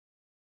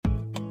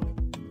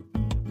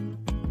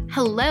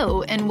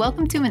Hello, and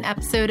welcome to an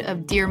episode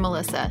of Dear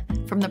Melissa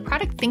from the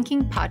Product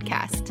Thinking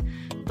Podcast.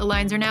 The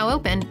lines are now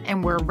open,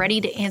 and we're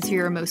ready to answer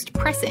your most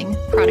pressing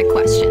product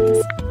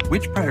questions.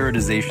 Which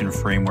prioritization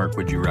framework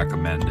would you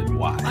recommend and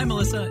why? Hi,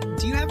 Melissa.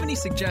 Do you have any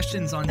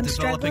suggestions on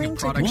developing a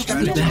product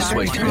strategy?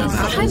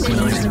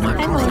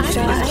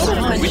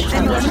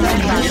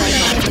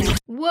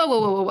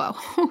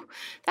 Whoa.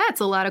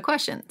 That's a lot of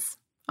questions.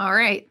 All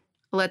right,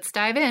 let's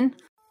dive in.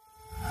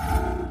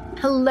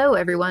 Hello,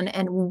 everyone,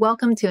 and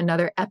welcome to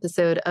another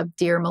episode of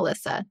Dear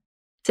Melissa.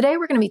 Today,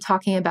 we're going to be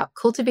talking about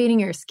cultivating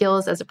your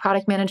skills as a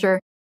product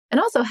manager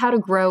and also how to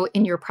grow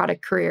in your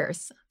product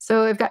careers.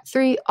 So I've got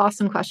 3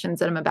 awesome questions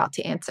that I'm about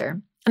to answer.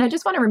 And I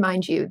just want to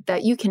remind you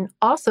that you can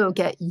also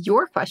get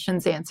your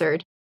questions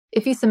answered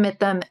if you submit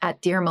them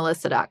at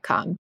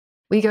dearmelissa.com.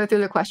 We go through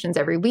the questions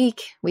every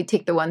week. We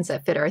take the ones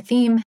that fit our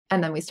theme,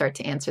 and then we start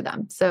to answer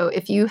them. So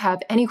if you have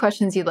any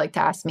questions you'd like to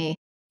ask me,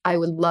 I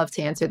would love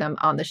to answer them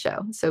on the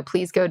show. So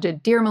please go to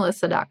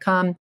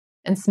dearmelissa.com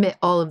and submit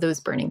all of those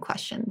burning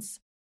questions.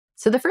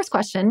 So the first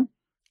question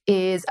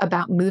is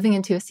about moving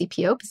into a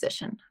CPO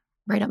position.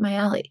 Right up my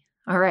alley.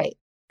 All right.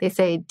 They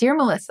say, Dear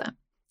Melissa,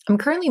 I'm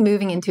currently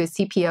moving into a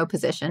CPO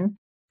position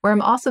where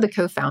I'm also the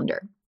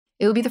co-founder.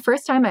 It will be the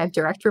first time I have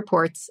direct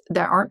reports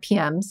that aren't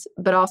PMs,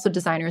 but also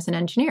designers and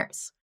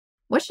engineers.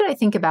 What should I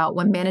think about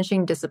when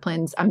managing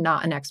disciplines I'm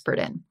not an expert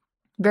in?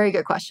 Very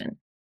good question.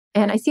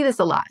 And I see this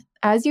a lot.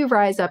 As you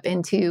rise up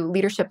into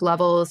leadership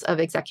levels of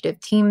executive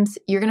teams,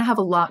 you're going to have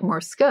a lot more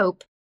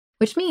scope,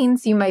 which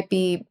means you might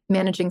be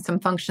managing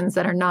some functions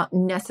that are not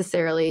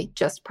necessarily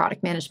just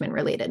product management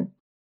related.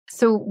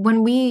 So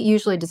when we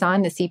usually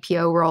design the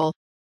CPO role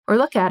or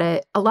look at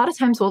it, a lot of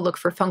times we'll look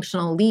for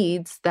functional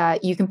leads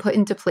that you can put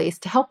into place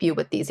to help you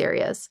with these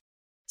areas.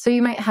 So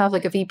you might have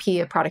like a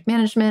VP of product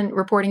management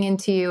reporting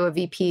into you, a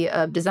VP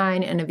of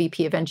design, and a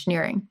VP of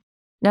engineering.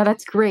 Now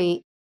that's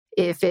great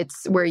if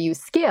it's where you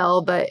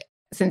scale, but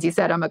since you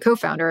said I'm a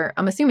co-founder,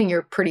 I'm assuming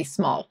you're pretty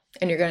small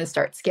and you're going to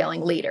start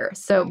scaling later.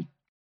 So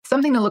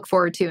something to look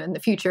forward to in the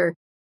future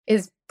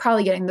is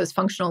probably getting those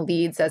functional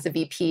leads as a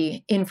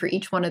VP in for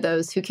each one of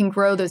those who can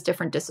grow those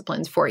different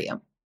disciplines for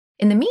you.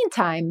 In the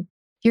meantime,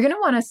 you're going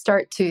to want to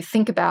start to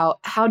think about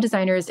how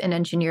designers and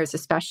engineers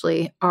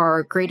especially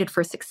are graded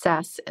for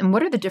success and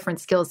what are the different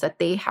skills that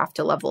they have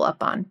to level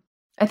up on.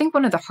 I think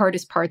one of the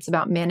hardest parts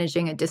about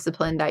managing a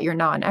discipline that you're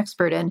not an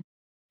expert in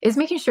is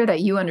making sure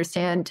that you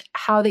understand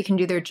how they can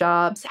do their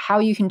jobs, how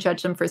you can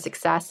judge them for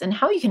success, and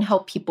how you can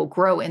help people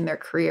grow in their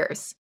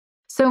careers.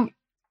 So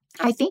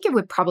I think it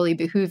would probably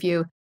behoove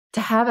you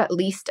to have at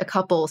least a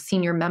couple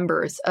senior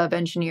members of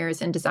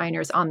engineers and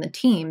designers on the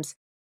teams.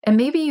 And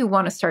maybe you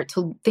want to start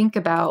to think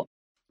about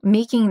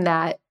making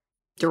that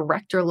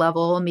director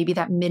level, maybe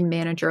that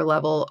mid-manager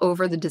level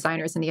over the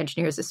designers and the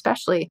engineers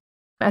especially,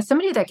 as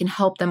somebody that can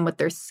help them with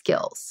their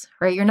skills,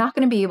 right? You're not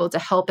going to be able to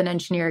help an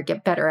engineer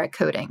get better at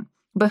coding,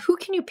 but who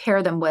can you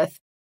pair them with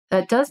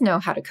that does know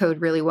how to code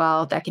really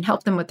well, that can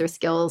help them with their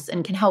skills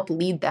and can help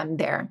lead them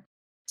there?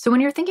 So when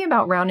you're thinking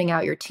about rounding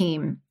out your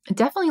team,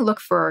 definitely look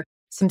for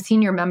some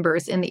senior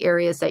members in the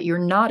areas that you're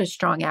not as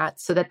strong at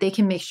so that they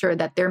can make sure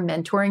that they're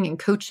mentoring and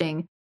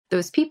coaching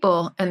those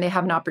people and they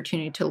have an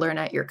opportunity to learn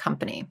at your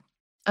company.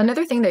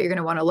 Another thing that you're going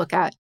to want to look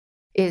at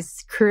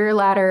is career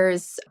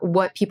ladders,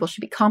 what people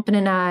should be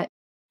competent at.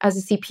 As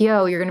a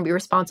CPO, you're going to be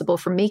responsible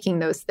for making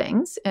those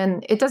things.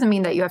 And it doesn't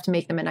mean that you have to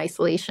make them in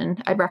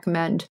isolation. I'd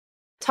recommend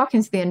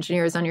talking to the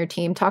engineers on your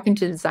team, talking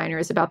to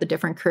designers about the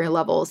different career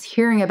levels,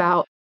 hearing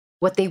about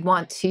what they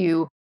want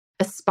to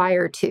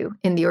aspire to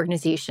in the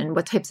organization,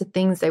 what types of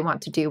things they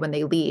want to do when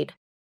they lead.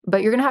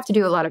 But you're going to have to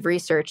do a lot of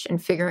research in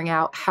figuring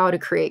out how to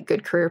create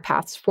good career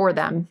paths for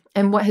them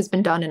and what has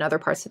been done in other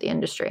parts of the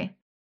industry.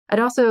 I'd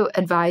also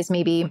advise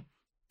maybe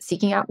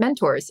seeking out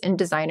mentors in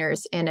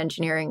designers and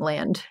engineering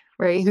land,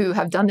 right? Who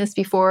have done this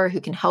before,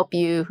 who can help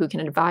you, who can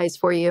advise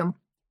for you.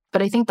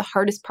 But I think the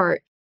hardest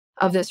part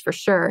of this for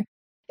sure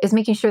is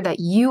making sure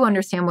that you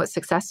understand what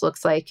success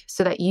looks like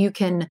so that you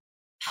can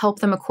help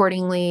them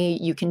accordingly,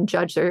 you can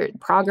judge their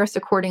progress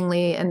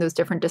accordingly in those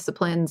different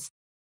disciplines.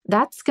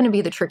 That's going to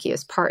be the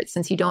trickiest part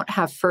since you don't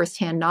have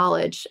firsthand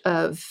knowledge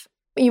of,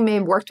 you may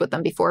have worked with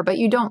them before, but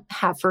you don't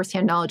have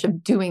firsthand knowledge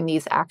of doing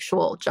these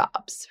actual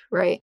jobs,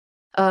 right?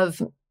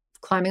 Of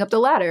climbing up the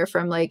ladder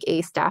from like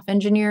a staff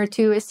engineer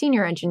to a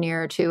senior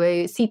engineer to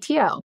a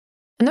CTO.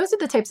 And those are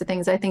the types of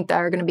things I think that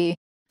are going to be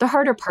the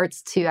harder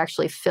parts to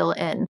actually fill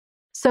in.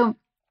 So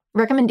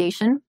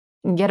recommendation,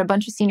 get a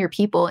bunch of senior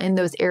people in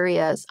those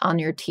areas on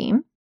your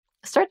team.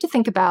 Start to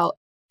think about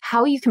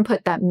how you can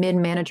put that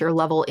mid-manager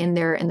level in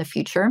there in the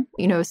future,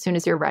 as soon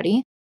as you're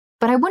ready.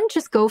 But I wouldn't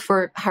just go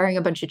for hiring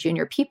a bunch of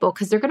junior people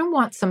because they're going to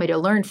want somebody to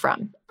learn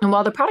from. And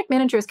while the product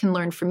managers can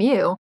learn from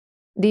you,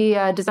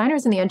 the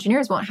designers and the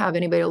engineers won't have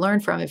anybody to learn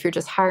from if you're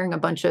just hiring a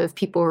bunch of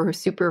people who are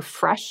super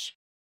fresh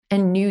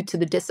and new to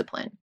the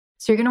discipline.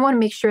 So you're going to want to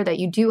make sure that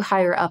you do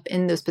hire up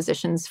in those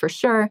positions for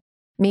sure.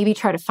 Maybe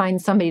try to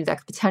find somebody that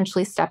could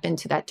potentially step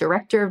into that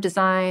director of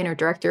design or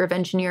director of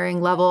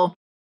engineering level.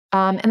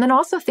 And then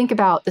also think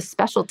about the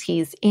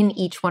specialties in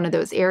each one of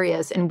those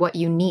areas and what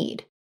you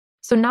need.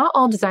 So not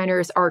all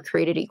designers are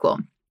created equal.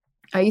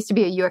 I used to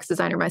be a UX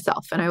designer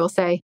myself, and I will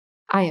say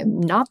I am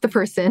not the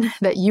person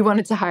that you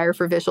wanted to hire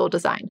for visual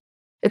design.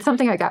 It's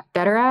something I got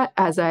better at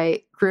as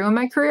I grew in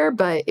my career,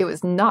 but it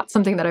was not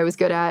something that I was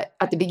good at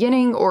the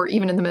beginning or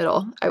even in the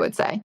middle, I would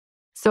say.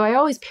 So I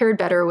always paired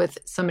better with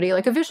somebody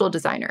like a visual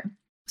designer.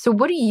 So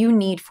what do you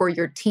need for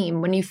your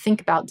team when you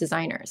think about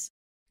designers?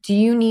 Do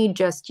you need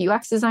just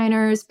UX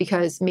designers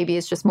because maybe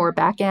it's just more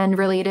back-end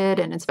related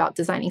and it's about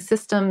designing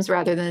systems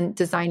rather than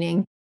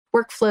designing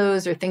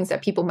workflows or things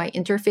that people might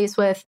interface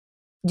with?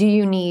 Do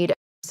you need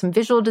some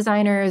visual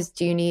designers?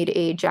 Do you need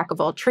a jack of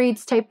all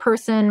trades type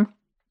person?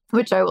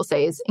 Which I will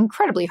say is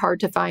incredibly hard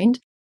to find.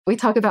 We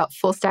talk about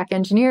full stack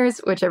engineers,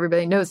 which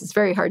everybody knows is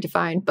very hard to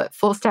find, but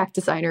full stack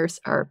designers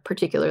are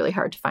particularly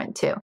hard to find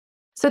too.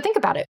 So think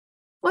about it.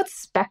 What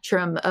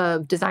spectrum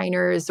of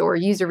designers or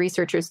user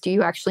researchers do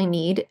you actually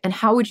need? And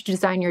how would you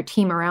design your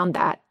team around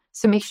that?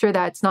 So make sure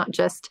that it's not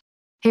just,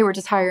 hey, we're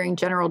just hiring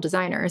general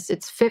designers.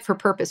 It's fit for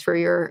purpose for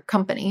your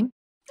company.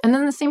 And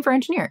then the same for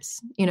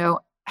engineers.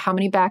 How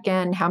many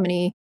back-end, how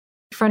many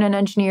front-end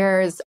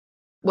engineers,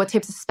 what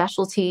types of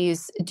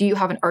specialties? Do you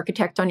have an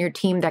architect on your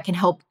team that can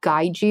help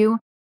guide you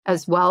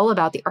as well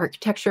about the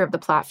architecture of the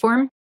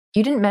platform?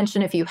 You didn't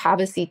mention if you have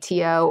a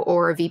CTO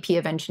or a VP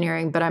of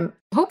engineering, but I'm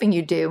hoping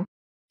you do.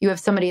 You have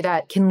somebody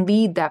that can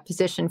lead that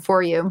position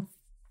for you,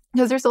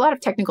 because there's a lot of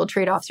technical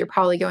trade-offs you're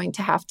probably going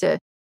to have to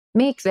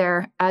make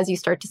there as you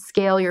start to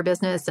scale your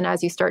business and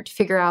as you start to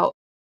figure out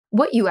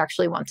what you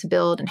actually want to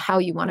build and how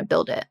you want to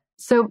build it.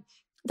 So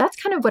that's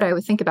kind of what I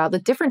would think about, the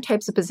different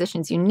types of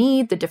positions you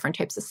need, the different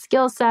types of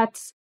skill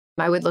sets.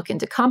 I would look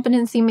into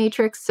competency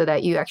matrix so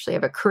that you actually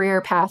have a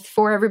career path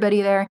for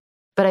everybody there.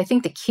 But I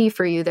think the key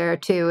for you there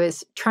too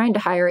is trying to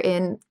hire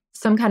in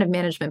some kind of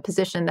management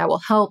position that will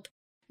help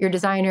your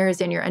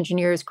designers and your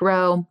engineers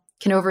grow,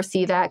 can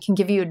oversee that, can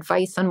give you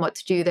advice on what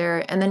to do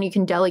there. And then you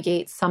can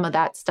delegate some of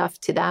that stuff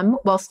to them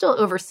while still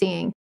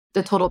overseeing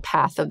the total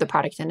path of the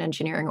product and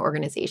engineering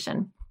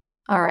organization.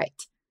 All right,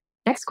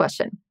 next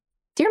question.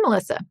 Dear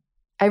Melissa,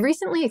 I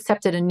recently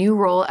accepted a new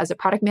role as a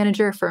product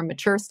manager for a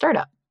mature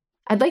startup.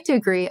 I'd like to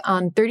agree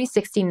on 30,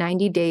 60,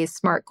 90 days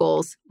SMART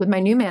goals with my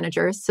new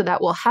managers so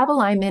that we'll have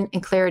alignment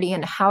and clarity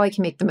in how I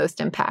can make the most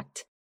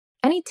impact.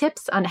 Any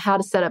tips on how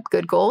to set up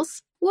good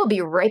goals? We'll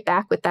be right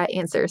back with that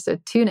answer, so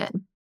tune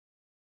in.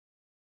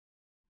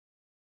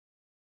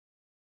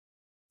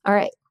 All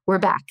right, we're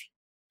back.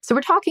 So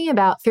we're talking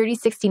about 30,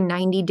 60,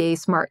 90 day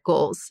SMART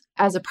goals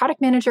as a product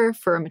manager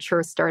for a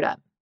mature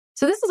startup.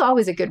 So this is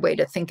always a good way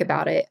to think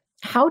about it.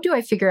 How do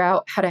I figure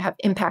out how to have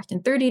impact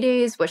in 30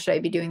 days? What should I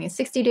be doing in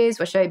 60 days?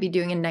 What should I be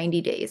doing in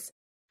 90 days?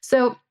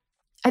 So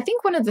I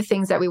think one of the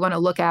things that we want to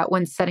look at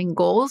when setting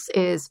goals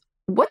is,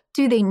 what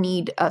do they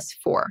need us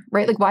for,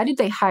 right? Like, why did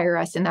they hire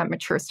us in that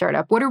mature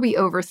startup? What are we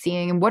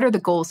overseeing and what are the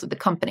goals of the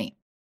company?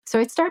 So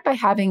I'd start by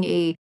having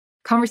a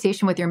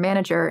conversation with your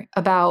manager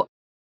about,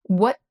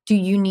 what do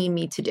you need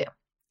me to do,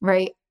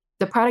 right?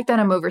 The product that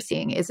I'm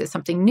overseeing, is it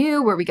something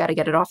new where we got to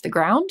get it off the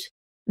ground?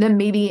 Then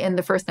maybe in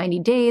the first 90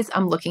 days,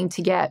 I'm looking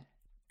to get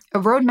a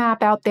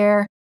roadmap out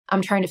there.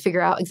 I'm trying to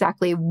figure out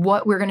exactly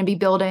what we're going to be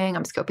building.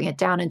 I'm scoping it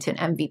down into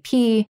an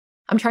MVP.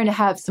 I'm trying to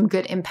have some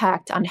good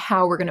impact on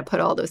how we're going to put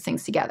all those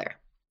things together.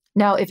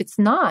 Now, if it's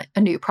not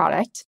a new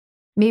product,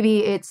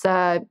 maybe it's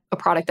a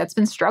product that's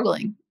been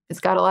struggling.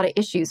 It's got a lot of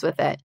issues with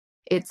it.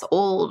 It's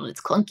old,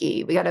 it's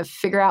clunky. We got to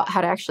figure out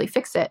how to actually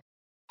fix it.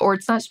 Or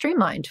it's not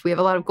streamlined. We have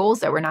a lot of goals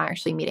that we're not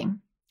actually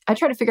meeting. I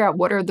try to figure out,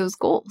 what are those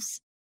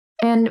goals?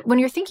 And when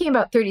you're thinking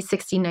about 30,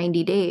 60,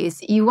 90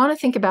 days, you want to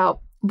think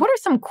about, what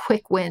are some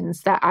quick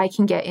wins that I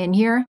can get in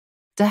here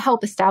to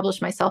help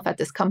establish myself at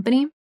this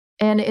company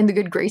and in the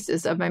good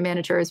graces of my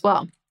manager as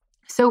well?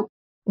 So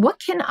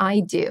what can I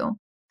do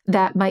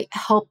that might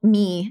help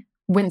me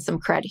win some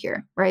cred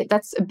here, right?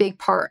 That's a big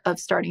part of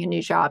starting a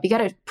new job. You got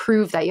to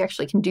prove that you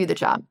actually can do the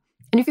job.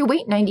 And if you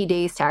wait 90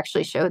 days to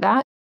actually show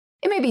that,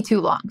 it may be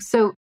too long.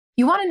 So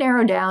you want to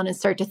narrow down and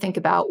start to think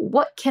about,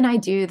 what can I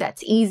do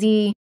that's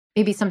easy?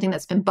 Maybe something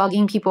that's been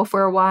bugging people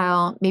for a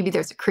while. Maybe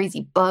there's a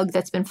crazy bug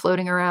that's been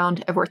floating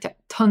around. I've worked at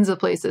tons of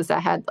places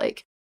that had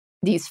like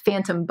these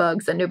phantom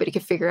bugs that nobody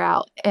could figure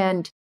out.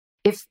 And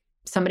if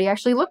somebody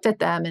actually looked at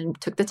them and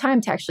took the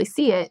time to actually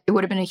see it, it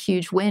would have been a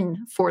huge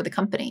win for the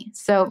company.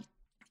 So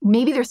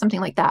maybe there's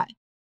something like that.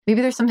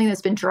 Maybe there's something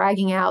that's been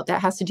dragging out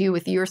that has to do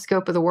with your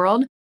scope of the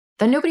world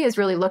that nobody has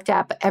really looked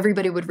at, but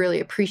everybody would really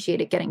appreciate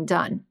it getting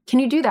done. Can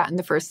you do that in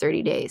the first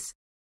 30 days?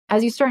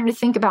 As you're starting to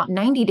think about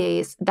 90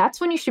 days, that's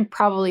when you should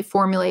probably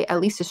formulate at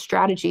least a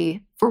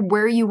strategy for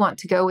where you want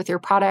to go with your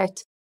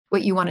product,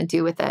 what you want to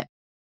do with it.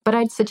 But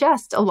I'd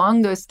suggest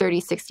along those 30,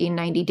 60, and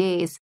 90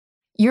 days,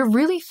 you're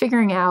really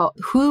figuring out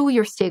who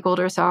your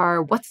stakeholders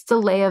are, what's the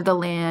lay of the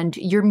land.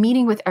 You're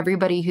meeting with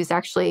everybody who's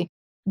actually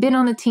been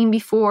on the team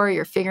before.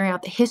 You're figuring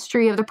out the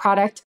history of the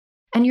product.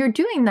 And you're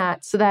doing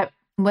that so that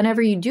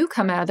whenever you do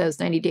come out of those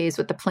 90 days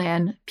with the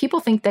plan, people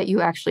think that you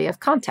actually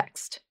have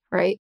context,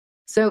 right?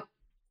 So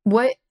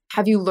what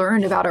have you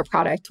learned about our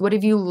product? What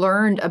have you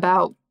learned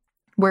about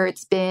where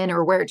it's been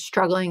or where it's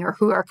struggling or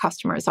who our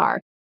customers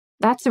are?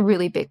 That's a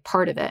really big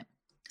part of it.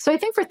 So I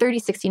think for 30,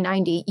 60,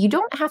 90, you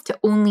don't have to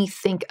only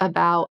think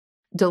about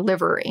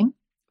delivery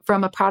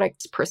from a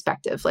product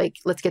perspective, like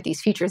let's get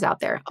these features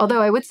out there.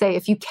 Although I would say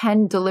if you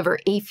can deliver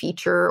a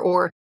feature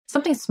or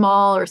something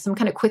small or some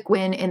kind of quick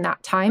win in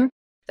that time,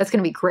 that's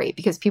going to be great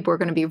because people are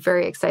going to be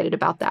very excited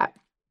about that.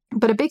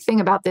 But a big thing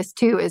about this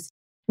too is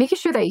making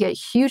sure that you get a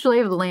huge lay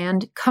of the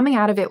land, coming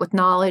out of it with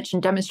knowledge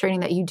and demonstrating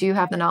that you do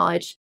have the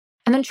knowledge,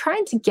 and then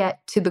trying to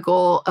get to the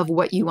goal of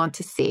what you want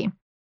to see.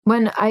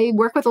 When I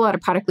work with a lot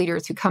of product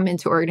leaders who come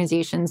into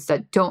organizations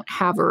that don't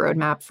have a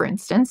roadmap, for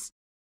instance,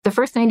 the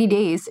first 90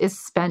 days is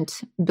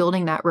spent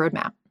building that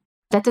roadmap.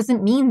 That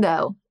doesn't mean,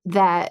 though,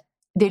 that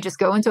they just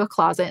go into a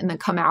closet and then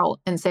come out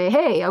and say,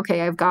 hey,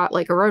 okay, I've got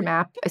like a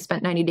roadmap. I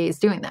spent 90 days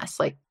doing this.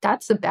 Like,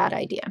 that's a bad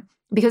idea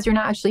because you're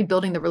not actually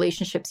building the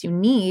relationships you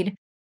need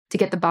to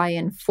get the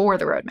buy-in for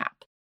the roadmap.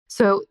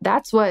 So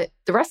that's what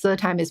the rest of the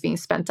time is being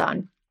spent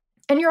on.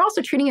 And you're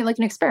also treating it like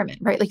an experiment,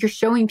 right? Like you're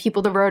showing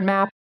people the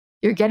roadmap,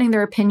 you're getting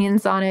their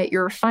opinions on it,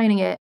 you're refining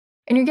it,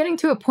 and you're getting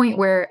to a point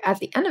where at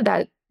the end of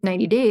that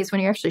 90 days,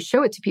 when you actually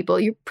show it to people,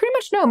 you pretty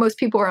much know most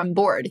people are on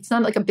board. It's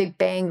not like a big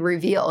bang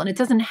reveal, and it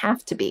doesn't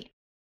have to be,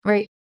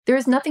 right? There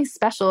is nothing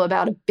special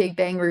about a big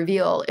bang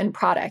reveal in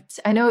product.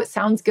 I know it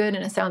sounds good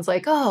and it sounds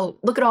like, oh,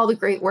 look at all the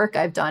great work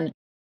I've done.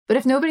 But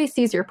if nobody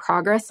sees your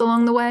progress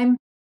along the way,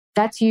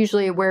 that's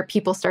usually where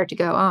people start to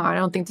go, oh, I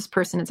don't think this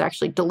person is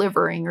actually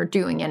delivering or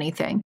doing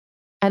anything.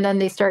 And then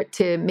they start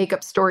to make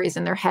up stories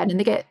in their head and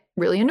they get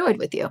really annoyed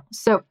with you.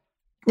 So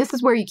this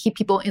is where you keep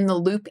people in the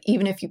loop,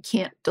 even if you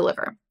can't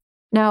deliver.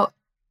 Now,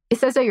 it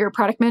says that you're a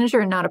product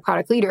manager and not a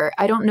product leader.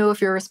 I don't know if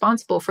you're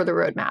responsible for the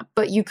roadmap,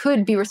 but you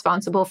could be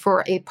responsible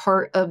for a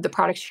part of the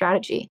product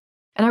strategy.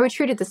 And I would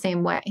treat it the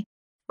same way,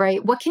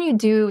 right? What can you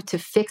do to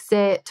fix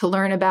it, to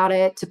learn about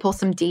it, to pull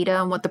some data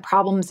on what the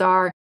problems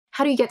are?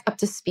 How do you get up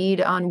to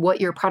speed on what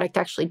your product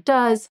actually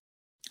does?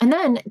 And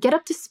then get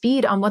up to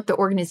speed on what the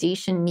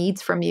organization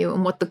needs from you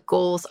and what the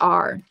goals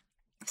are.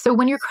 So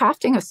when you're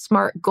crafting a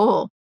SMART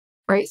goal,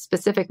 right,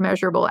 specific,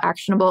 measurable,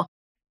 actionable,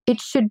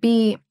 it should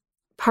be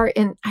part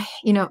in,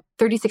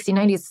 30, 60,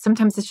 90,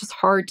 sometimes it's just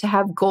hard to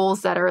have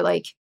goals that are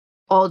like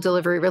all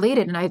delivery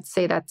related. And I'd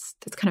say that's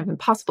kind of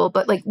impossible.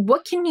 But like,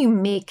 what can you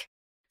make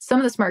some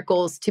of the SMART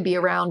goals to be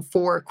around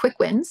for quick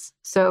wins?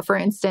 So for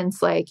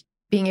instance, like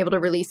being able to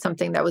release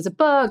something that was a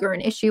bug or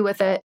an issue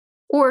with it.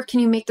 Or can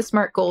you make the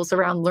SMART goals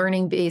around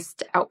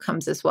learning-based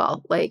outcomes as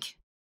well? Like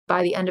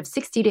by the end of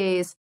 60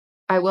 days,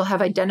 I will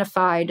have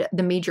identified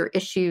the major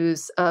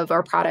issues of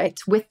our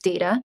product with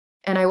data.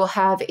 And I will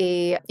have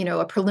a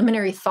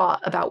preliminary thought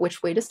about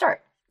which way to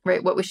start,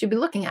 right? What we should be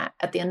looking at.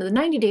 At the end of the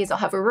 90 days, I'll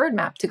have a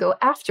roadmap to go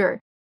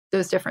after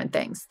those different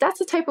things. That's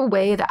the type of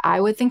way that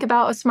I would think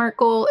about a SMART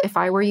goal if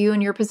I were you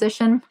in your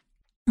position.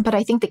 But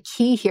I think the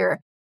key here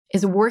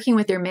is working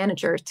with your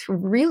manager to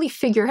really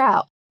figure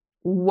out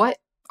what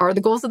are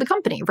the goals of the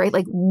company, right?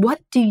 Like, what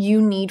do you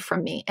need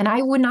from me? And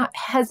I would not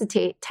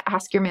hesitate to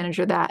ask your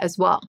manager that as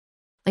well.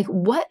 Like,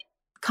 what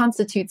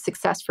constitutes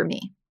success for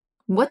me?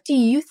 What do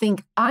you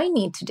think I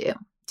need to do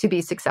to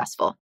be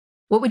successful?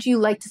 What would you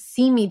like to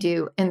see me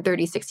do in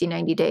 30, 60,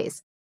 90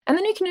 days? And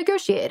then you can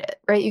negotiate it,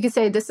 right? You can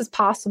say, this is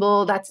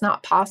possible, that's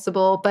not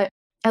possible, but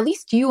at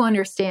least you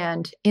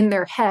understand in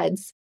their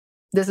heads,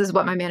 this is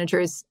what my manager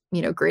is,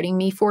 grading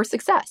me for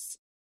success.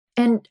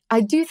 And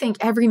I do think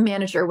every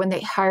manager, when they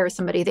hire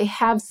somebody, they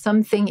have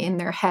something in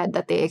their head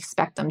that they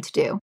expect them to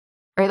do,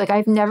 right? Like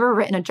I've never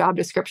written a job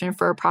description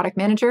for a product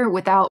manager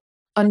without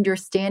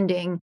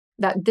understanding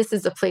that this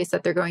is the place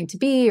that they're going to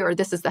be, or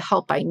this is the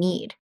help I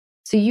need.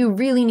 So you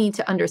really need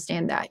to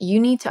understand that. You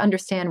need to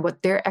understand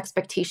what their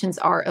expectations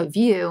are of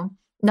you,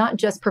 not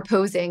just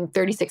proposing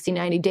 30, 60,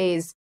 90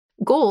 days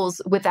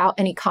goals without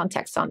any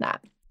context on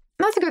that.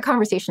 And that's a good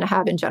conversation to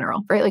have in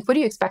general, right? Like, what do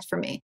you expect from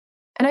me?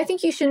 And I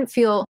think you shouldn't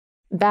feel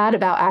bad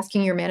about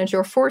asking your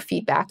manager for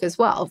feedback as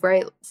well,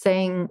 right?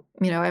 Saying,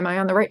 am I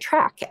on the right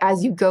track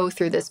as you go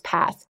through this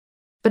path?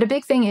 But a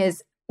big thing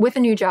is with a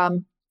new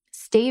job,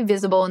 stay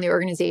visible in the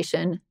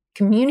organization,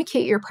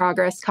 communicate your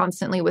progress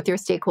constantly with your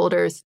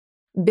stakeholders,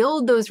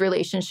 build those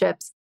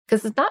relationships,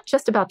 because it's not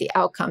just about the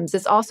outcomes.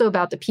 It's also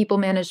about the people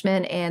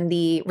management and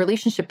the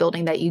relationship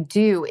building that you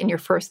do in your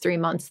first 3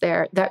 months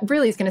there. That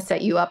really is going to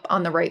set you up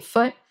on the right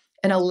foot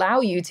and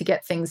allow you to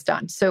get things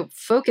done. So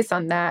focus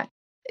on that.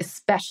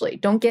 Especially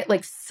don't get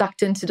like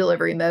sucked into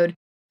delivery mode.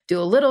 Do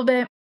a little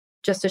bit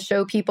just to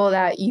show people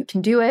that you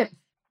can do it,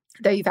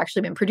 that you've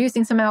actually been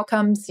producing some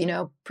outcomes,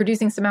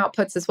 producing some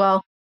outputs as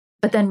well.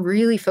 But then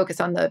really focus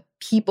on the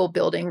people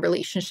building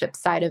relationship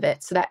side of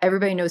it so that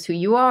everybody knows who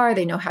you are.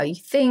 They know how you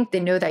think. They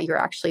know that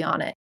you're actually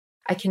on it.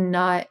 I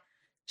cannot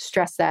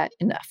stress that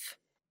enough.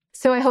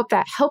 So I hope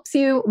that helps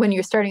you when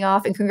you're starting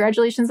off, and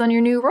congratulations on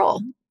your new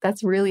role.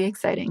 That's really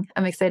exciting.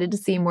 I'm excited to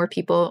see more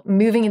people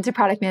moving into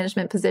product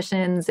management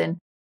positions and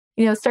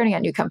starting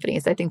at new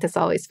companies. I think that's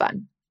always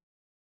fun.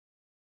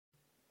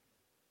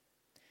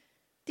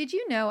 Did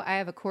you know I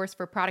have a course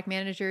for product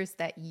managers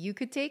that you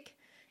could take?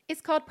 It's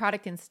called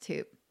Product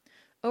Institute.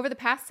 Over the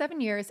past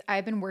 7 years,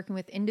 I've been working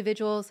with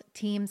individuals,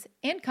 teams,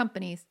 and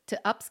companies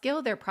to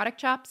upskill their product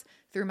chops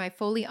through my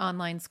Foley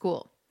online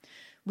school.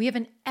 We have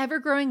an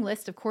ever-growing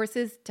list of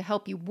courses to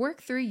help you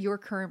work through your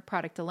current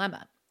product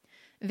dilemma.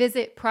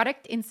 Visit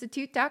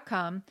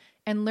productinstitute.com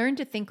and learn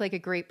to think like a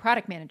great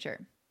product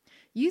manager.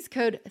 Use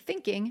code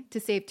THINKING to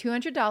save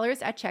 $200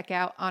 at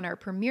checkout on our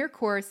premier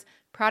course,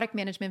 Product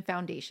Management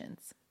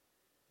Foundations.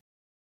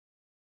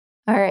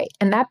 All right,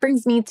 and that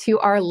brings me to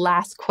our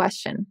last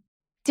question.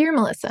 Dear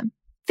Melissa,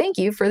 thank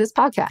you for this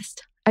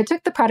podcast. I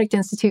took the Product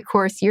Institute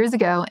course years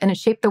ago and it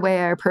shaped the way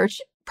I approach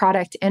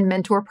product and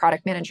mentor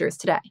product managers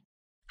today.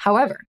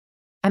 However,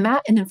 I'm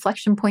at an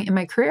inflection point in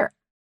my career.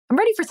 I'm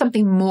ready for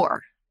something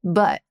more,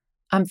 but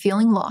I'm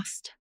feeling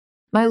lost.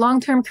 My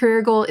long-term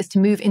career goal is to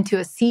move into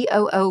a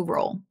COO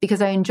role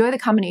because I enjoy the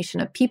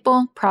combination of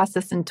people,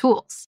 process, and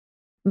tools.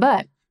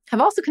 But I've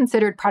also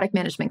considered product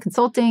management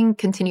consulting,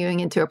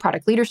 continuing into a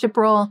product leadership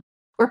role,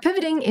 or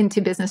pivoting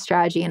into business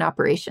strategy and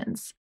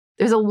operations.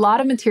 There's a lot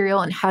of material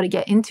on how to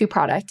get into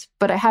product,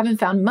 but I haven't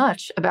found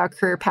much about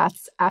career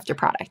paths after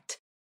product.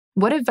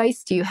 What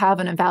advice do you have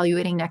on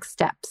evaluating next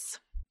steps?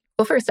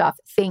 Well, first off,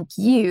 thank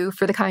you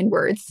for the kind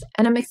words.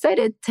 And I'm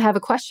excited to have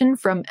a question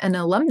from an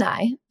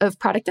alumni of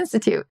Product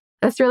Institute.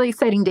 That's really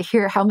exciting to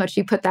hear how much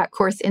you put that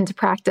course into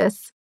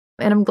practice.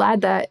 And I'm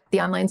glad that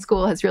the online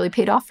school has really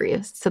paid off for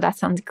you. So that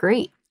sounds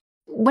great.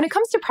 When it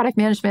comes to product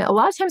management, a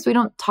lot of times we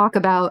don't talk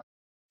about,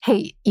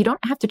 hey, you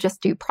don't have to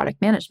just do product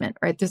management,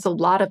 right? There's a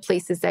lot of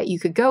places that you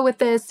could go with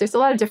this. There's a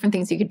lot of different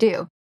things you could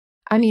do.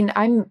 I mean,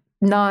 I'm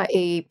not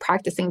a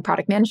practicing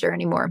product manager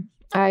anymore.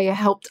 I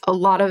helped a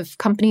lot of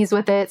companies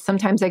with it.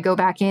 Sometimes I go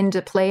back in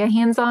to play a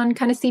hands-on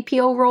kind of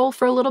CPO role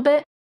for a little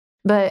bit.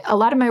 But a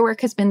lot of my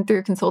work has been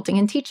through consulting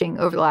and teaching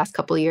over the last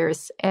couple of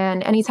years.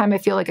 And anytime I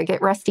feel like I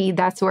get rusty,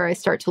 that's where I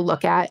start to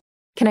look at,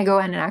 can I go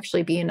in and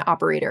actually be an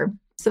operator?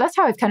 So that's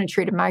how I've kind of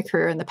treated my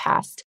career in the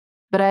past.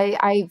 But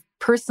I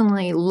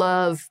personally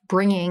love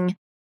bringing,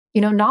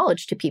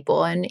 knowledge to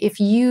people. And if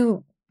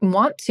you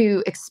want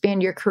to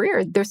expand your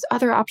career, there's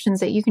other options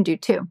that you can do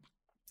too.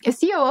 A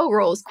COO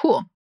role is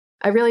cool.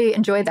 I really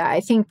enjoy that. I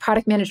think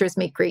product managers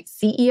make great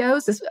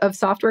CEOs of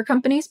software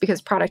companies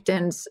because product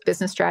and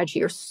business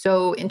strategy are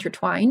so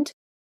intertwined.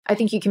 I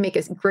think you can make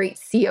a great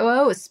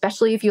COO,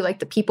 especially if you like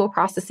the people,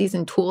 processes,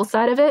 and tool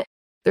side of it.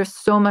 There's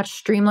so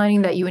much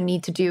streamlining that you would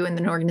need to do in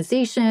an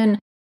organization.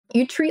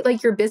 You treat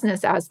like your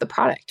business as the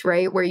product,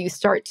 right? Where you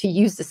start to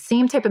use the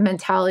same type of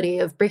mentality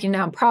of breaking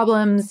down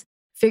problems,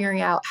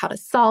 figuring out how to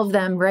solve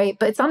them, right?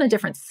 But it's on a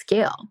different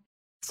scale.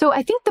 So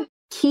I think the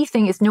key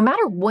thing is no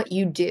matter what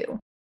you do,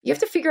 you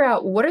have to figure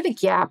out what are the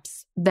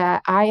gaps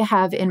that I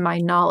have in my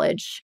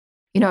knowledge.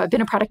 I've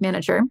been a product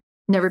manager,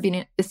 never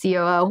been a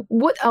COO.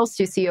 What else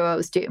do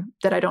COOs do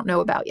that I don't know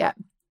about yet?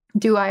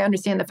 Do I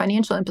understand the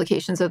financial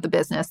implications of the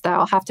business that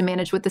I'll have to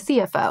manage with the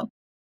CFO?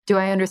 Do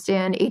I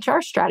understand HR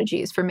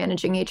strategies for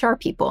managing HR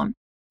people?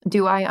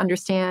 Do I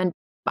understand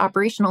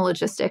operational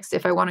logistics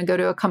if I want to go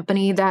to a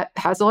company that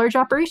has a large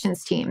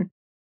operations team?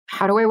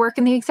 How do I work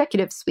in the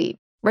executive suite?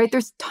 Right?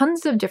 There's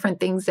tons of different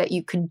things that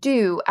you could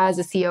do as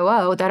a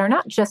COO that are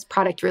not just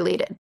product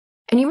related.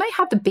 And you might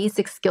have the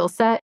basic skill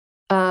set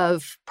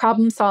of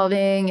problem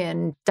solving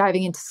and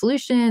diving into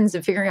solutions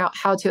and figuring out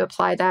how to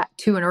apply that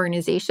to an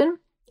organization.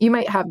 You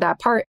might have that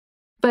part,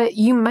 but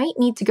you might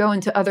need to go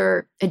into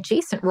other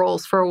adjacent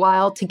roles for a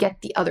while to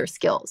get the other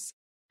skills.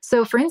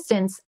 So for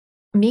instance,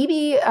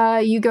 maybe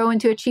you go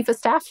into a chief of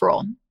staff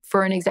role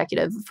for an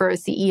executive, for a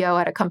CEO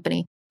at a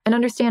company, and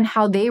understand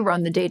how they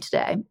run the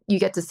day-to-day. You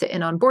get to sit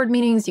in on board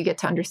meetings. You get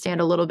to understand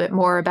a little bit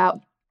more about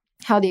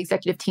how the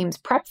executive teams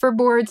prep for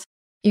boards.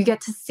 You get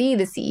to see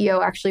the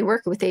CEO actually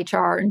work with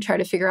HR and try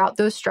to figure out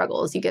those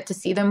struggles. You get to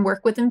see them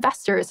work with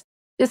investors.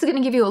 This is going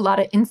to give you a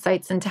lot of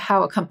insights into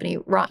how a company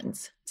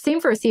runs.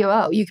 Same for a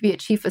COO. You could be a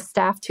chief of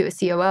staff to a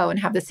COO and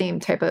have the same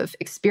type of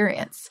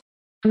experience.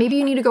 Maybe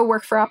you need to go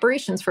work for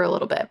operations for a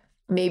little bit.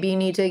 Maybe you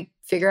need to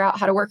figure out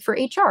how to work for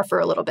HR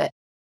for a little bit.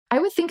 I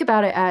would think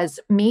about it as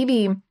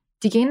maybe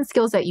to gain the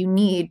skills that you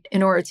need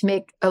in order to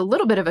make a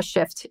little bit of a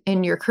shift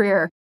in your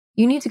career,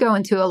 you need to go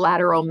into a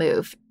lateral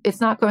move. It's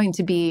not going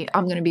to be,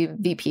 I'm going to be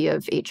VP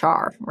of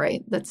HR,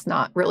 right? That's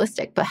not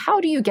realistic. But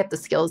how do you get the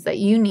skills that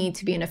you need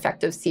to be an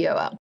effective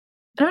COO?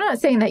 And I'm not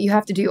saying that you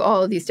have to do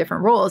all of these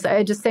different roles.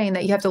 I'm just saying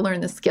that you have to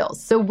learn the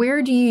skills. So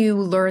where do you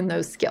learn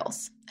those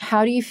skills?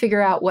 How do you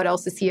figure out what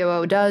else a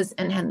COO does?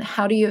 And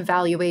how do you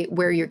evaluate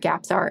where your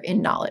gaps are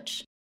in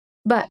knowledge?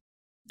 But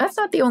that's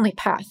not the only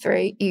path,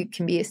 right? You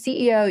can be a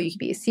CEO, you can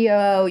be a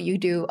COO, you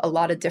do a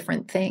lot of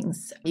different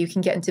things. You can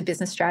get into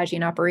business strategy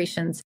and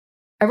operations.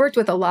 I've worked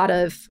with a lot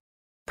of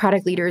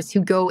product leaders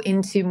who go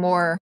into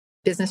more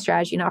business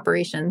strategy and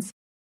operations.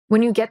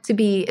 When you get to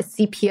be a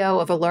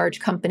CPO of a large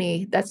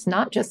company that's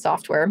not just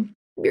software,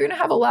 you're going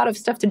to have a lot of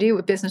stuff to do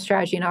with business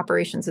strategy and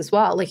operations as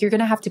well. Like you're going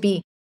to have to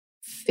be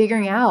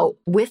figuring out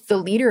with the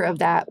leader of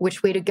that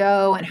which way to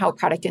go and how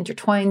product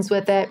intertwines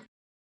with it.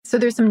 So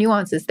there's some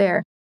nuances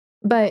there.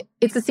 But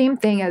it's the same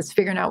thing as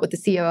figuring out with the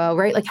COO,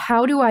 right? Like,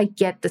 how do I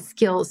get the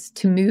skills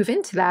to move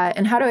into that?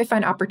 And how do I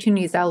find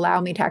opportunities that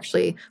allow me to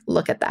actually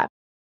look at that?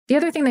 The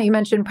other thing that you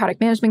mentioned,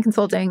 product management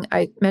consulting,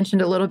 I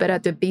mentioned a little bit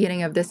at the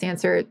beginning of this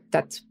answer.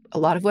 That's a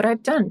lot of what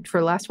I've done for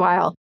the last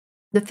while.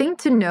 The thing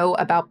to know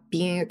about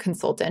being a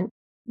consultant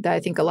that I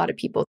think a lot of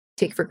people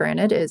take for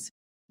granted is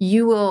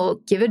you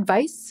will give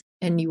advice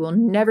and you will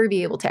never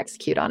be able to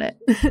execute on it.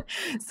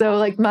 So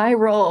like my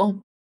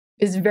role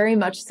is very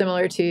much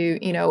similar to,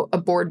 a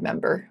board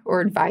member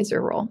or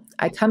advisor role.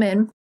 I come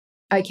in,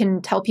 I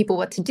can tell people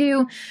what to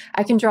do.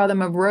 I can draw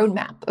them a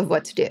roadmap of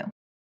what to do,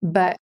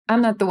 but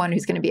I'm not the one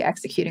who's going to be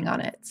executing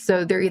on it.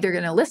 So they're either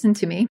going to listen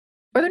to me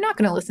or they're not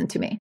going to listen to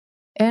me.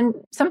 And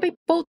some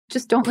people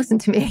just don't listen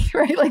to me,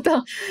 right? Like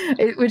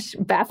which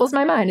baffles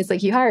my mind. It's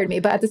like, you hired me.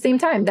 But at the same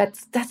time,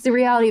 that's the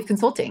reality of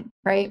consulting,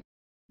 right?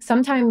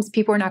 Sometimes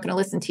people are not going to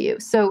listen to you.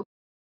 So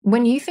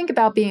when you think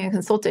about being a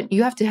consultant,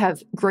 you have to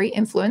have great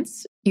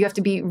influence. You have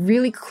to be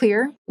really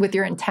clear with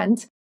your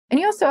intent. And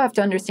you also have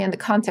to understand the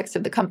context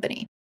of the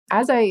company.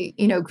 As I,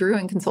 grew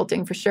in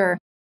consulting for sure,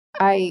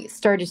 I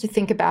started to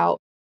think about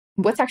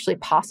what's actually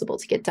possible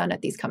to get done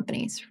at these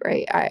companies,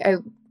 right? I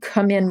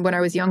come in when I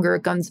was younger,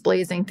 guns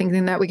blazing,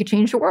 thinking that we could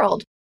change the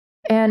world.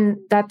 And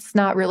that's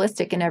not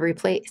realistic in every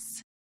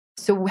place.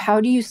 So how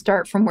do you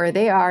start from where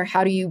they are?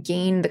 How do you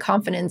gain the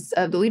confidence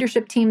of the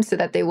leadership team so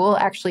that they will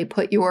actually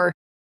put your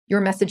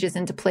messages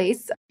into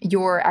place,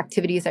 your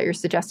activities that you're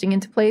suggesting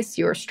into place,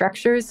 your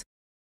structures?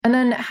 And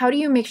then how do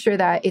you make sure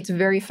that it's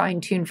very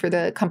fine-tuned for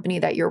the company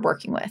that you're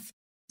working with?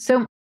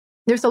 So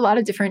there's a lot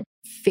of different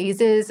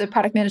phases of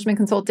product management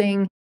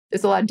consulting.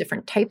 There's a lot of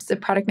different types of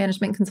product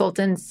management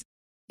consultants.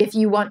 If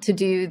you want to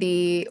do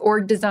the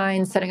org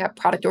design, setting up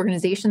product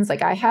organizations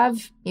like I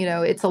have,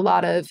 it's a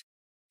lot of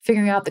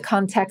figuring out the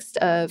context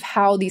of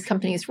how these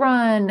companies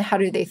run, how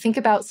do they think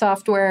about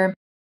software,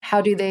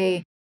 how do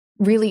they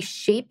really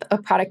shape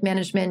a product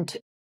management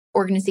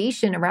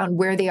organization around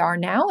where they are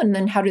now, and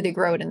then how do they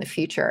grow it in the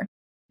future.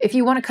 If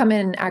you want to come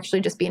in and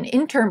actually just be an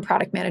interim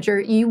product manager,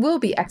 you will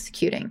be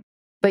executing.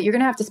 But you're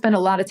going to have to spend a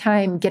lot of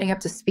time getting up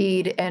to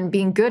speed and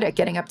being good at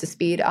getting up to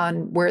speed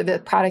on where the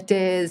product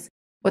is,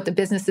 what the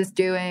business is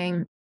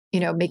doing,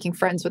 making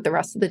friends with the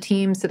rest of the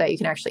team so that you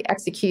can actually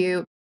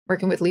execute,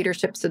 working with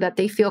leadership so that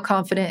they feel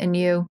confident in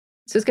you.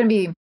 So it's going to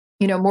be,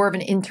 more of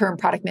an interim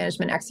product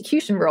management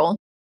execution role.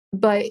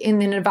 But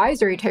in an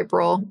advisory type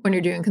role, when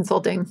you're doing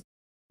consulting,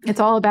 it's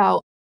all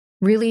about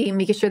really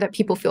making sure that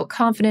people feel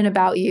confident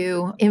about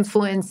you,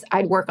 influence.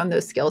 I'd work on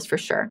those skills for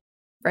sure,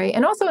 right?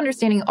 And also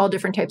understanding all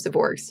different types of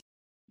orgs.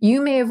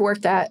 You may have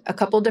worked at a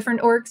couple different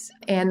orgs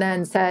and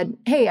then said,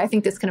 hey, I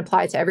think this can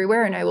apply to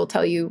everywhere. And I will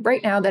tell you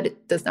right now that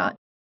it does not.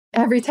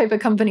 Every type of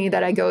company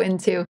that I go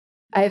into,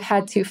 I've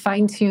had to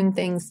fine-tune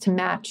things to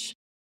match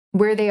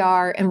where they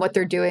are and what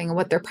they're doing and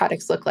what their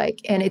products look like.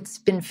 And it's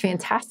been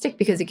fantastic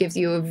because it gives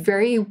you a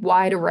very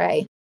wide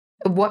array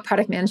of what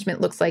product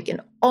management looks like in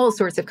all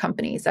sorts of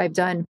companies. I've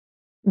done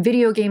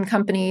video game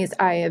companies,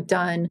 I have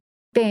done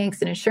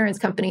banks and insurance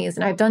companies,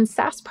 and I've done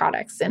SaaS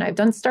products, and I've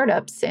done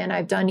startups, and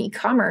I've done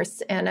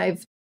e-commerce, and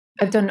I've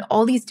done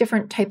all these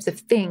different types of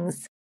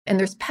things. And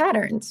there's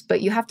patterns,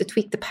 but you have to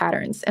tweak the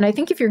patterns. And I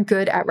think if you're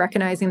good at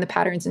recognizing the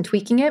patterns and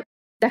tweaking it,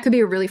 that could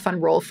be a really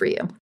fun role for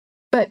you.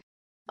 But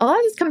a lot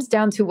of this comes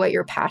down to what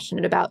you're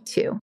passionate about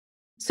too.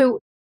 So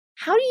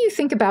how do you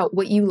think about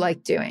what you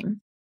like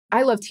doing?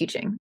 I love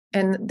teaching,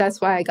 and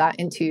that's why I got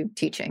into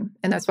teaching.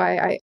 And that's why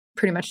I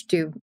pretty much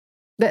do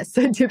this.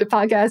 I do the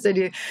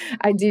podcast.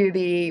 I do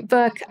the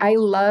book. I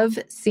love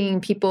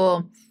seeing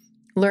people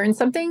learn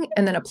something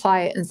and then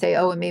apply it and say,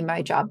 oh, it made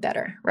my job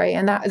better, right?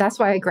 And that's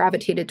why I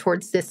gravitated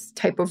towards this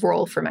type of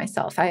role for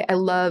myself. I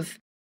love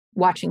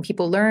watching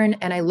people learn.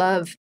 And I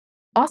love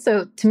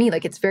also, to me,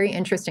 like it's very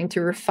interesting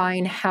to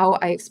refine how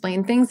I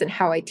explain things and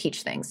how I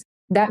teach things.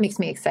 That makes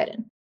me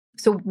excited.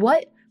 So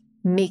what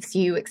makes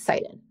you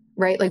excited,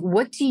 right? Like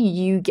what do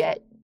you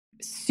get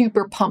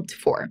super pumped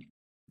for?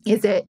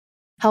 Is it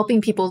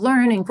helping people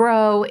learn and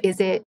grow? Is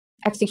it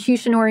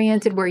execution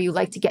oriented where you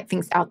like to get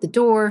things out the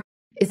door?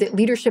 Is it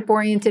leadership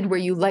oriented where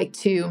you like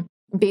to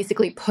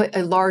basically put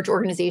a large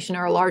organization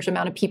or a large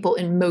amount of people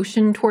in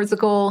motion towards a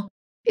goal?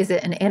 Is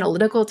it an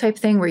analytical type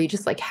thing where you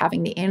just like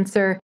having the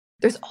answer?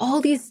 There's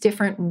all these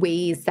different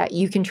ways that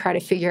you can try to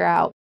figure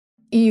out.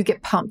 You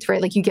get pumped,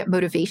 right? Like you get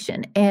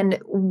motivation. And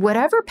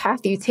whatever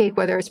path you take,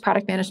 whether it's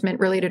product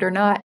management related or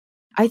not,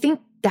 I think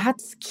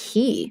that's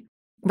key.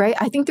 Right?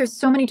 I think there's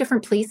so many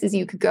different places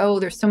you could go.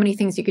 There's so many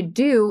things you could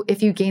do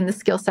if you gain the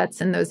skill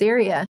sets in those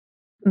areas.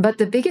 But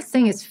the biggest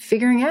thing is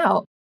figuring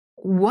out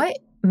what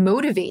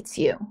motivates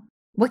you.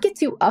 What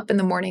gets you up in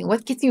the morning?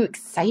 What gets you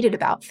excited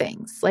about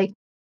things? Like,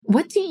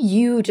 what do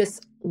you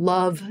just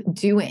love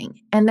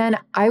doing? And then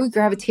I would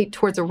gravitate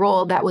towards a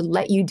role that would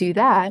let you do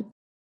that,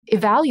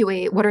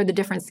 evaluate what are the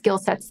different skill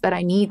sets that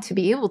I need to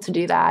be able to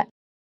do that,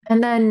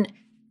 and then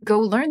go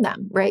learn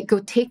them, right? Go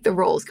take the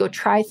roles, go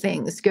try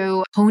things,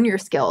 go hone your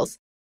skills.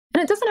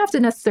 And it doesn't have to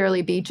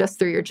necessarily be just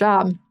through your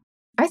job.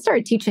 I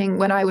started teaching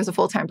when I was a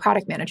full-time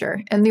product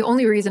manager. And the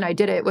only reason I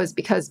did it was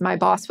because my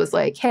boss was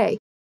like, hey,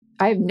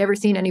 I've never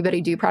seen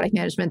anybody do product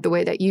management the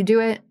way that you do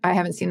it. I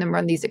haven't seen them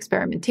run these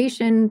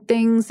experimentation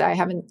things. I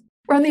haven't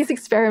run these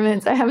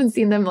experiments. I haven't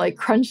seen them like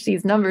crunch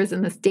these numbers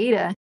and this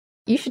data.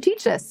 You should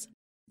teach this.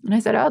 And I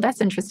said, oh,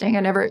 that's interesting. I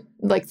never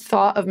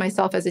thought of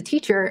myself as a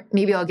teacher.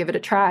 Maybe I'll give it a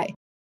try.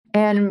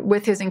 And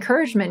with his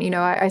encouragement,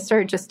 I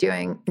started just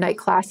doing night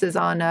classes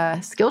on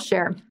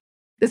Skillshare.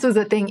 This was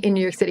a thing in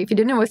New York City. If you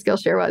didn't know what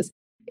Skillshare was,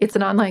 it's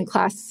an online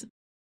class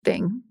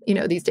thing,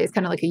 these days,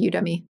 kind of like a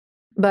Udemy.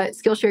 But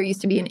Skillshare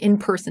used to be an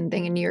in-person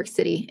thing in New York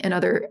City and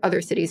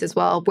other cities as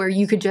well, where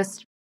you could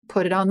just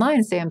put it online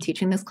and say, I'm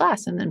teaching this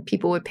class. And then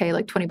people would pay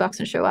like $20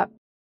 and show up.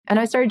 And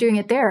I started doing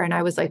it there. And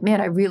I was like, man,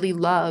 I really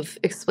love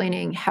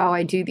explaining how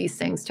I do these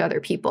things to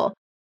other people.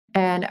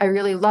 And I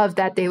really love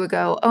that they would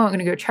go, oh, I'm going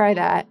to go try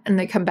that. And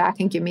they come back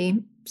and give me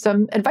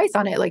some advice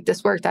on it. Like,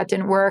 this worked, that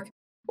didn't work.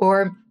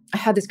 Or I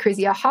had this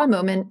crazy aha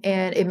moment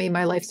and it made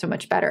my life so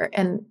much better.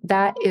 And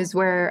that is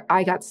where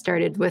I got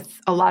started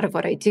with a lot of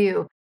what I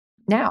do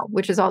now,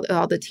 which is all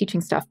the teaching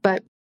stuff.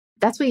 But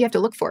that's what you have to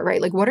look for,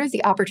 right? Like, what is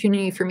the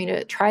opportunity for me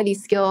to try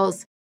these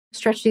skills,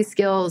 stretch these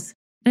skills?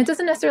 And it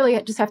doesn't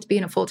necessarily just have to be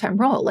in a full-time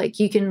role. Like,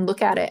 you can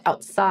look at it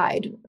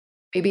outside.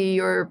 Maybe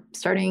you're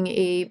starting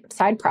a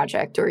side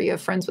project, or you have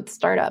friends with a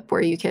startup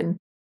where you can,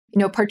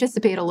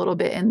 participate a little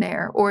bit in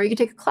there, or you can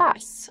take a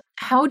class.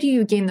 How do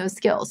you gain those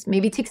skills?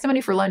 Maybe take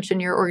somebody for lunch in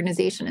your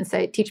organization and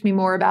say, teach me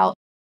more about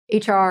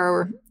HR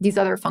or these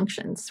other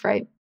functions,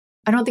 right?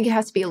 I don't think it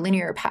has to be a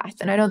linear path.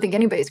 And I don't think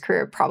anybody's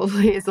career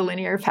probably is a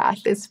linear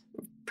path. It's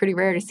pretty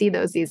rare to see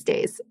those these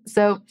days.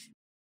 So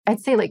I'd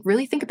say,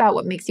 really think about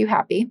what makes you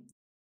happy.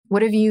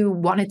 What have you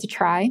wanted to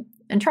try?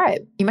 And try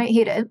it. You might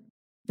hate it.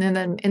 And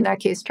then in that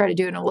case, try to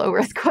do it in a low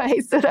risk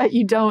way so that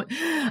you don't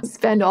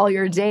spend all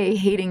your day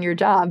hating your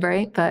job,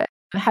 right? But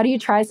how do you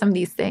try some of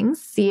these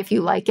things? See if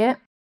you like it,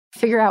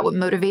 figure out what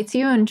motivates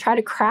you, and try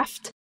to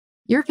craft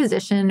your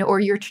position or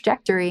your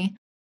trajectory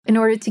in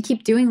order to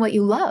keep doing what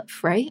you love,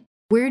 right?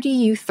 Where do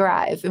you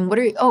thrive? And what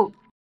are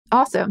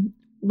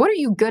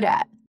you good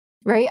at,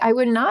 right? I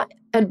would not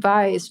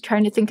advise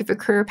trying to think of a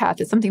career path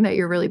as something that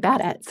you're really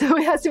bad at. So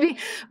it has to be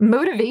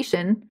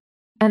motivation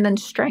and then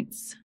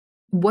strengths.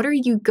 What are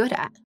you good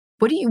at?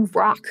 What do you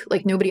rock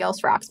like nobody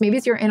else rocks? Maybe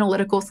it's your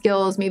analytical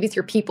skills. Maybe it's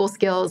your people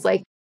skills.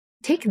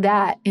 Take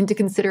that into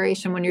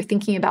consideration when you're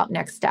thinking about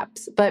next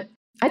steps. But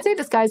I'd say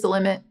the sky's the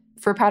limit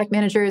for product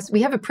managers.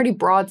 We have a pretty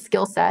broad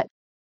skill set.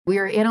 We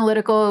are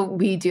analytical.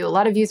 We do a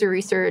lot of user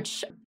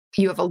research.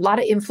 You have a lot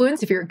of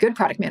influence. If you're a good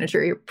product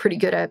manager, you're pretty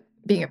good at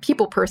being a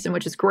people person,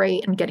 which is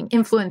great, and getting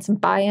influence and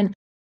buy-in.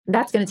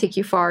 That's going to take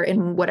you far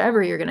in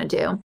whatever you're going to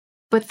do.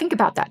 But think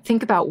about that.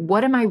 Think about,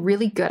 what am I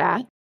really good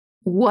at?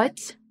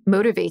 What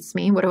motivates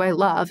me? What do I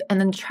love? And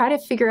then try to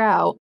figure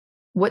out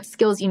what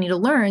skills you need to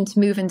learn to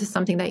move into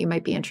something that you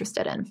might be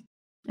interested in.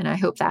 And I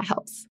hope that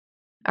helps.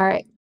 All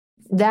right.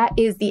 That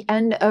is the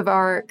end of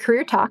our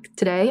career talk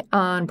today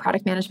on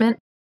product management.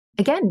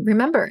 Again,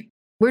 remember,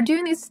 we're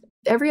doing these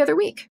every other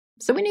week.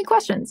 So we need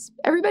questions.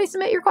 Everybody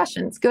submit your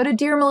questions. Go to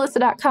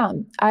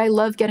dearmelissa.com. I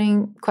love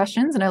getting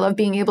questions and I love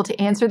being able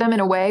to answer them in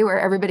a way where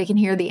everybody can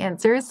hear the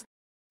answers.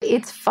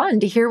 It's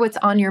fun to hear what's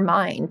on your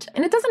mind.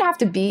 And it doesn't have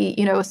to be,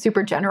 a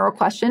super general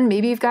question.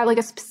 Maybe you've got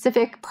a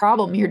specific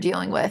problem you're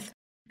dealing with.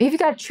 Maybe you've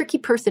got a tricky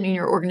person in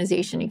your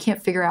organization. You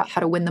can't figure out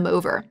how to win them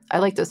over. I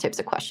like those types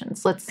of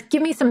questions.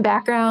 Give me some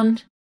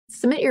background.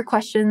 Submit your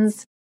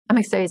questions. I'm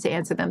excited to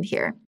answer them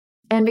here.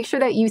 And make sure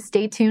that you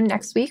stay tuned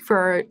next week for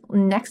our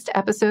next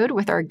episode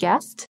with our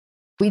guest.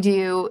 We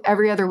do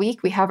every other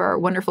week. We have our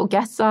wonderful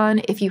guests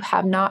on. If you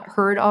have not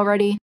heard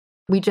already,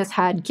 we just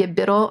had Gib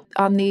Biddle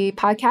on the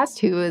podcast,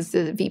 who is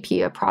the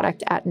VP of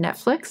product at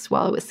Netflix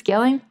while it was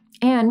scaling.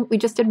 And we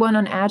just did one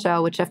on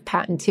Agile with Jeff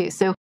Patton too.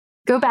 So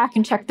go back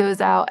and check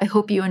those out. I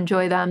hope you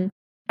enjoy them.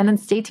 And then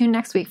stay tuned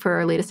next week for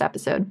our latest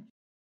episode.